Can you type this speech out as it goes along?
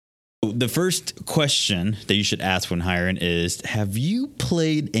So the first question that you should ask when hiring is, have you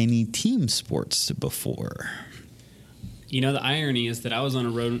played any team sports before? You know, the irony is that I was on a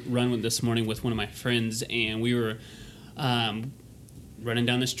run this morning with one of my friends, and we were running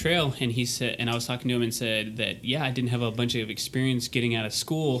down this trail, and he said, and I was talking to him and said that, yeah, I didn't have a bunch of experience getting out of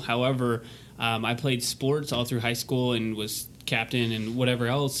school. However, I played sports all through high school and was captain and whatever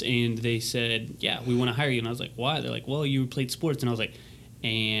else. And they said, yeah, we want to hire you. And I was like, why? They're like, well, you played sports. And I was like,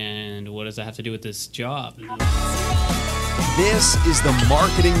 and what does that have to do with this job? This is the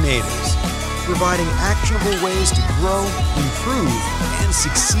Marketing Natives, providing actionable ways to grow, improve, and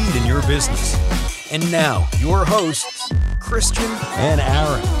succeed in your business. And now, your hosts, Christian and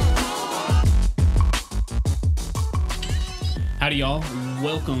Aaron. Howdy, y'all.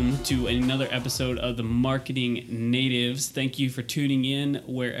 Welcome to another episode of the Marketing Natives. Thank you for tuning in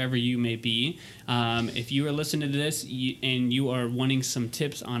wherever you may be. If you are listening to this and you are wanting some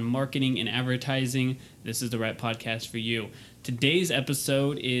tips on marketing and advertising, this is the right podcast for you. Today's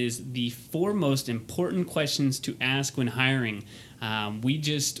episode is the 4 most important questions to ask when hiring.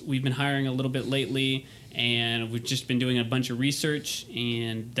 We've been hiring a little bit lately, and we've just been doing a bunch of research,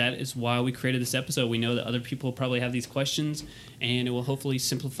 and that is why we created this episode. We know that other people probably have these questions, and it will hopefully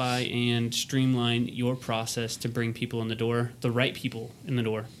simplify and streamline your process to bring people in the door, the right people in the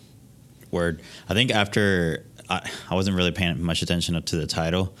door. Word. I think after I wasn't really paying much attention up to the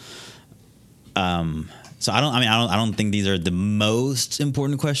title. So I don't think these are the most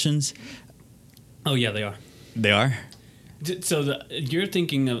important questions. Oh yeah, they are. They are? So you're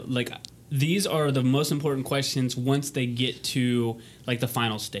thinking of like these are the most important questions once they get to like the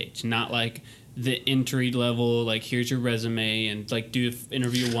final stage, not like the entry level. Like here's your resume and like do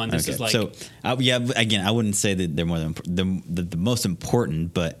interview 1. This is like again, I wouldn't say that they're more than the most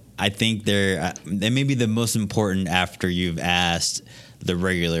important, but I think they may be the most important after you've asked the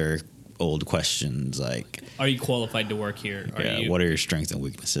regular old questions like, are you qualified to work here? What are your strengths and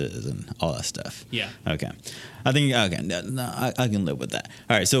weaknesses and all that stuff? Yeah. Okay. I think I can live with that.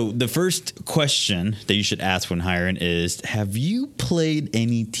 All right. So the first question that you should ask when hiring is, have you played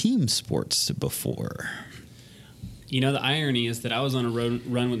any team sports before? You know, the irony is that I was on a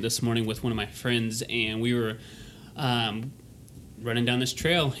run this morning with one of my friends, and we were running down this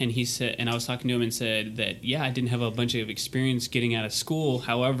trail, and he said, and I was talking to him and said that, yeah, I didn't have a bunch of experience getting out of school.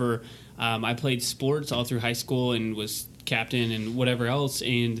 However, I played sports all through high school and was captain and whatever else.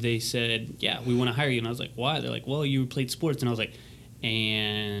 And they said, yeah, we want to hire you. And I was like, why? They're like, well, you played sports. And I was like,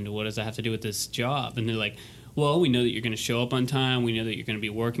 and what does that have to do with this job? And they're like, well, we know that you're going to show up on time. We know that you're going to be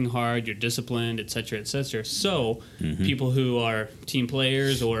working hard. You're disciplined, et cetera, et cetera. So people who are team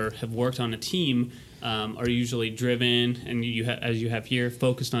players or have worked on a team are usually driven, and as you have here,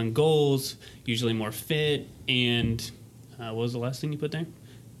 focused on goals, usually more fit, and what was the last thing you put there?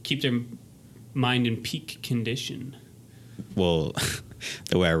 Keep their mind in peak condition. Well,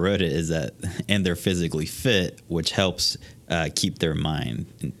 the way I wrote it is that, and they're physically fit, which helps keep their mind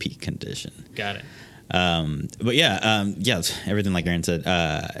in peak condition. Got it. But everything like Aaron said,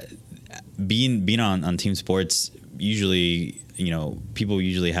 being on team sports, usually, people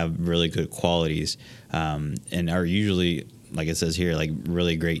usually have really good qualities, and are usually, like it says here, like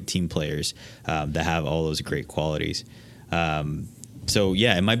really great team players that have all those great qualities. So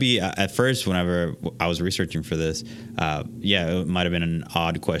yeah, it might be at first whenever I was researching for this, it might have been an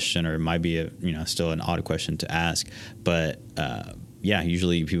odd question, or it might be still an odd question to ask, but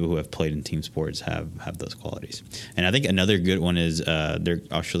usually people who have played in team sports have those qualities. And I think another good one is they're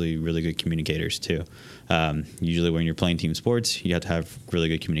actually really good communicators too. Usually when you're playing team sports, you have to have really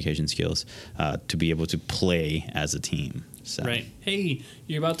good communication skills to be able to play as a team. So. Right. Hey,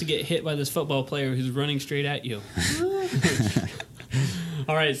 you're about to get hit by this football player who's running straight at you.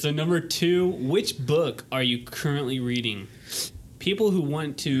 All right, so number 2, which book are you currently reading? People who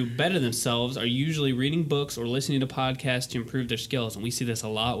want to better themselves are usually reading books or listening to podcasts to improve their skills. And we see this a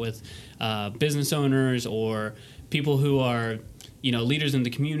lot with business owners or people who are, leaders in the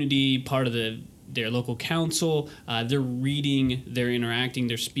community, part of their local council. They're reading, they're interacting,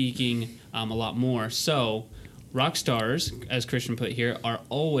 they're speaking a lot more. So rock stars, as Christian put here, are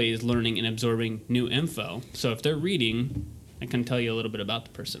always learning and absorbing new info. So if they're reading, I can tell you a little bit about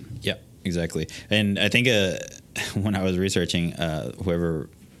the person. Yeah, exactly. And I think when I was researching, whoever,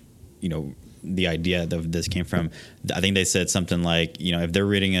 the idea of this came from, I think they said something like, if they're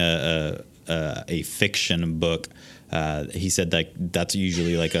reading a fiction book, he said that that's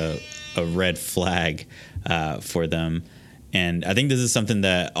usually like a red flag for them. And I think this is something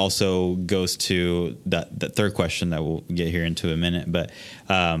that also goes to that third question that we'll get here into in a minute, but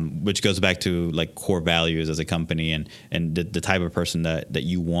which goes back to like core values as a company and the type of person that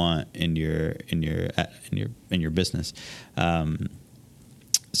you want in your business.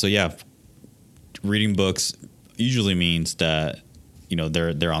 So yeah, reading books usually means that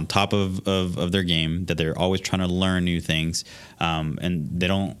they're on top of their game, that they're always trying to learn new things, and they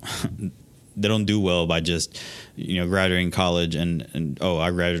don't do well by just graduating college and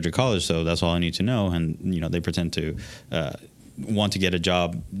I graduated college, so that's all I need to know, and they pretend to want to get a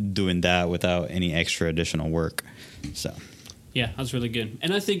job doing that without any extra additional work. So yeah, that's really good.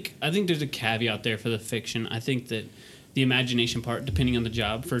 And I think there's a caveat there for the fiction. I think that the imagination part, depending on the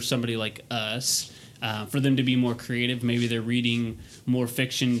job, for somebody like us, for them to be more creative, maybe they're reading more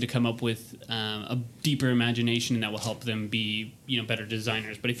fiction to come up with a deeper imagination, and that will help them be better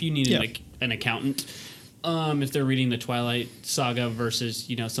designers. But if you need like an accountant, if they're reading the Twilight Saga versus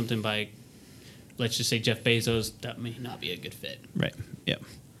something by, let's just say, Jeff Bezos, that may not be a good fit. Right. Yeah.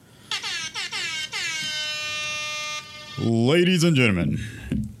 Ladies and gentlemen,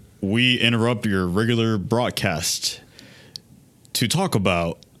 we interrupt your regular broadcast to talk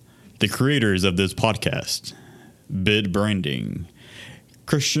about the creators of this podcast, Bit Branding,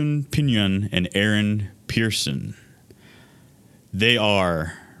 Christian Pinion and Aaron Pearson. They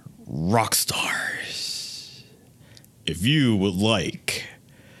are rock stars. If you would like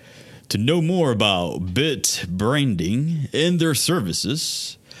to know more about Bit Branding and their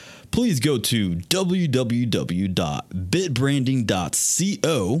services, please go to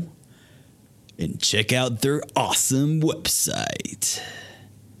www.bitbranding.co and check out their awesome website.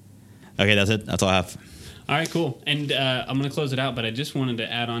 Okay, that's it. That's all I have. All right, cool. And I'm going to close it out, but I just wanted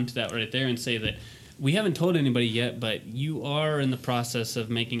to add on to that right there and say that we haven't told anybody yet, but you are in the process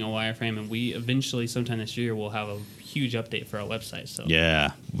of making a wireframe, and we eventually, sometime this year, will have a huge update for our website. So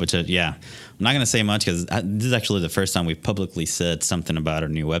yeah, I'm not going to say much because this is actually the first time we've publicly said something about our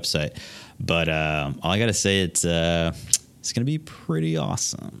new website. But all I got to say, it's going to be pretty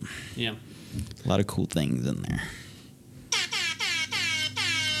awesome. Yeah. A lot of cool things in there.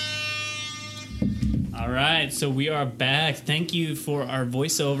 All right, so we are back. Thank you for our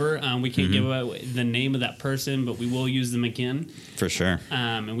voiceover. We can't give away the name of that person, but we will use them again. For sure.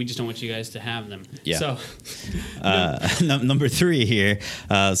 And we just don't want you guys to have them. Yeah. So, number 3 here,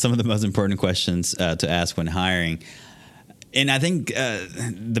 some of the most important questions to ask when hiring. And I think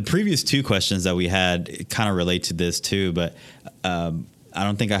the previous 2 questions that we had kind of relate to this too, but I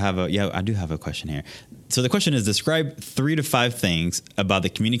don't think I have I do have a question here. So the question is, describe 3 to 5 things about the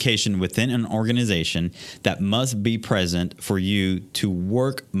communication within an organization that must be present for you to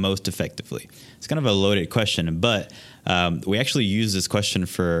work most effectively. It's kind of a loaded question, but we actually use this question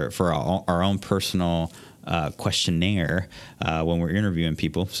for our own personal questionnaire when we're interviewing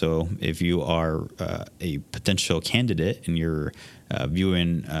people. So if you are a potential candidate and you're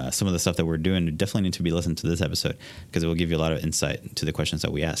viewing some of the stuff that we're doing, you definitely need to be listening to this episode because it will give you a lot of insight to the questions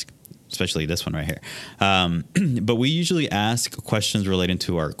that we ask, especially this one right here. But we usually ask questions relating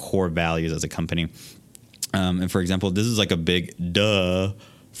to our core values as a company. And for example, this is like a big duh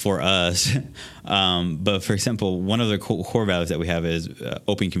for us. But for example, one of the core values that we have is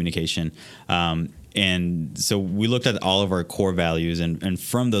open communication. And so we looked at all of our core values, and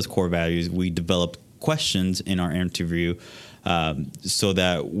from those core values, we developed questions in our interview so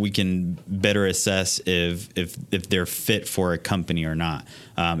that we can better assess if they're fit for a company or not.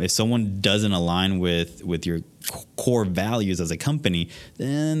 If someone doesn't align with your core values as a company,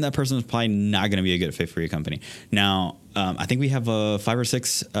 then that person is probably not going to be a good fit for your company. Now, I think we have 5 or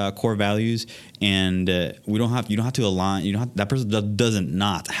 6 core values, and you don't have to align. That person doesn't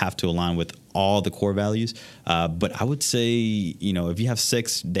not have to align with all the core values. But I would say, if you have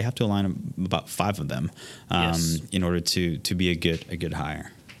 6, they have to align about 5 of them in order to be a good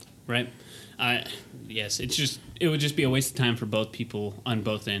hire. Right. Yes. It would just be a waste of time for both people on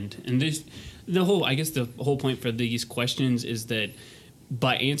both ends. And the whole point for these questions is that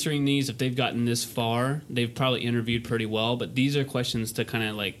by answering these, if they've gotten this far, they've probably interviewed pretty well. But these are questions to kind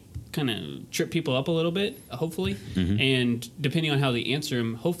of trip people up a little bit, hopefully. Mm-hmm. And depending on how they answer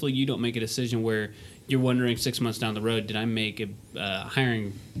them, hopefully you don't make a decision where you're wondering 6 months down the road, did I make a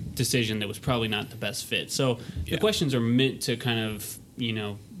hiring decision that was probably not the best fit? So the questions are meant to kind of,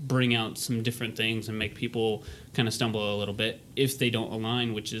 bring out some different things and make people kind of stumble a little bit if they don't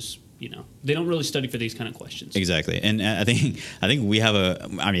align, which is, they don't really study for these kind of questions. Exactly. And I think we have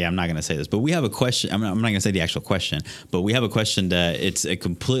I'm not going to say this, but we have a question. I'm not going to say the actual question, but we have a question that it's a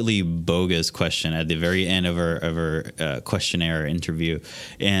completely bogus question at the very end of our questionnaire interview.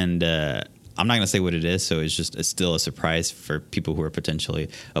 And I'm not going to say what it is, so it's still a surprise for people who are potentially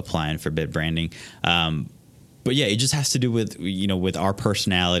applying for Bit Branding. But yeah, it just has to do with, with our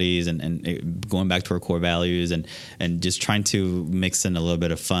personalities and going back to our core values and just trying to mix in a little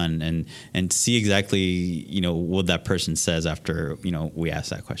bit of fun and see exactly, what that person says after, we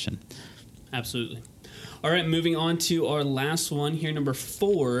ask that question. Absolutely. All right, moving on to our last one here. Number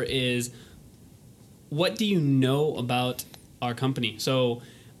 4 is, what do you know about our company? So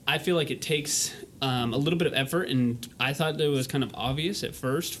I feel like it takes a little bit of effort, and I thought that it was kind of obvious at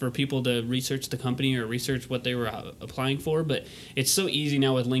first for people to research the company or research what they were applying for, but it's so easy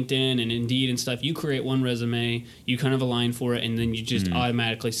now with LinkedIn and Indeed and stuff. You create one resume, you kind of align for it, and then you just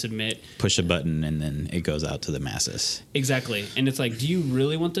automatically submit. Push a button, and then it goes out to the masses. Exactly. And it's like, do you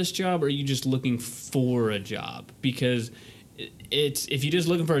really want this job, or are you just looking for a job? Because if you're just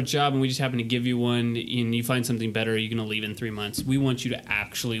looking for a job and we just happen to give you one and you find something better, you're going to leave in 3 months. We want you to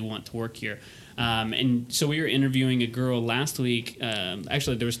actually want to work here. And so we were interviewing a girl last week.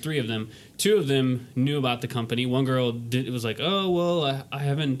 Actually, there was 3 of them. 2 of them knew about the company. One girl was like, oh, well, I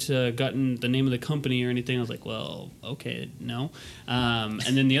haven't gotten the name of the company or anything. I was like, well, okay, no. And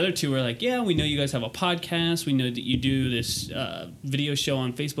then the other 2 were like, yeah, we know you guys have a podcast. We know that you do this video show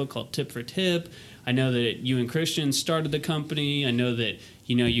on Facebook called Tip for Tip. I know that you and Christian started the company. I know that,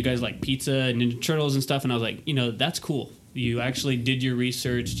 you guys like pizza and Ninja Turtles and stuff. And I was like, that's cool. You actually did your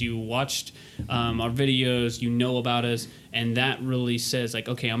research. You watched our videos. You know about us. And that really says, like,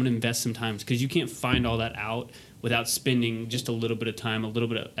 okay, I'm going to invest some time. Because you can't find all that out without spending just a little bit of time, a little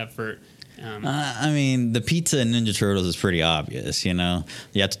bit of effort. The pizza and Ninja Turtles is pretty obvious, You have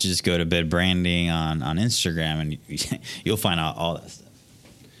to just go to Bit Branding on Instagram, and you'll find out all that stuff.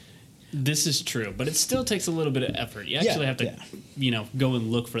 This is true, but it still takes a little bit of effort. You actually have to, go and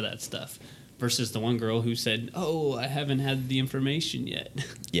look for that stuff. Versus the one girl who said, "Oh, I haven't had the information yet."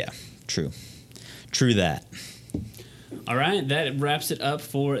 Yeah, true that. All right, that wraps it up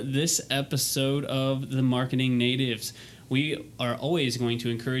for this episode of The Marketing Natives. We are always going to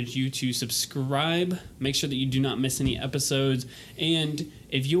encourage you to subscribe, make sure that you do not miss any episodes, and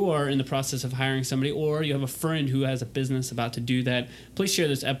if you are in the process of hiring somebody or you have a friend who has a business about to do that, please share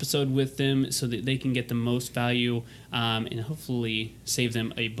this episode with them so that they can get the most value and hopefully save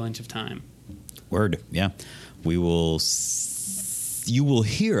them a bunch of time. Word, yeah. You will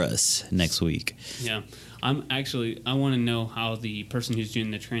hear us next week. Yeah. I want to know how the person who's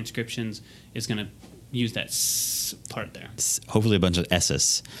doing the transcriptions is going to use that part there. Hopefully a bunch of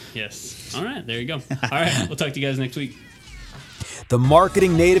S's. Yes. All right, there you go. All right, we'll talk to you guys next week. The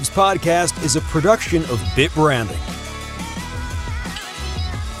Marketing Natives Podcast is a production of Bit Branding.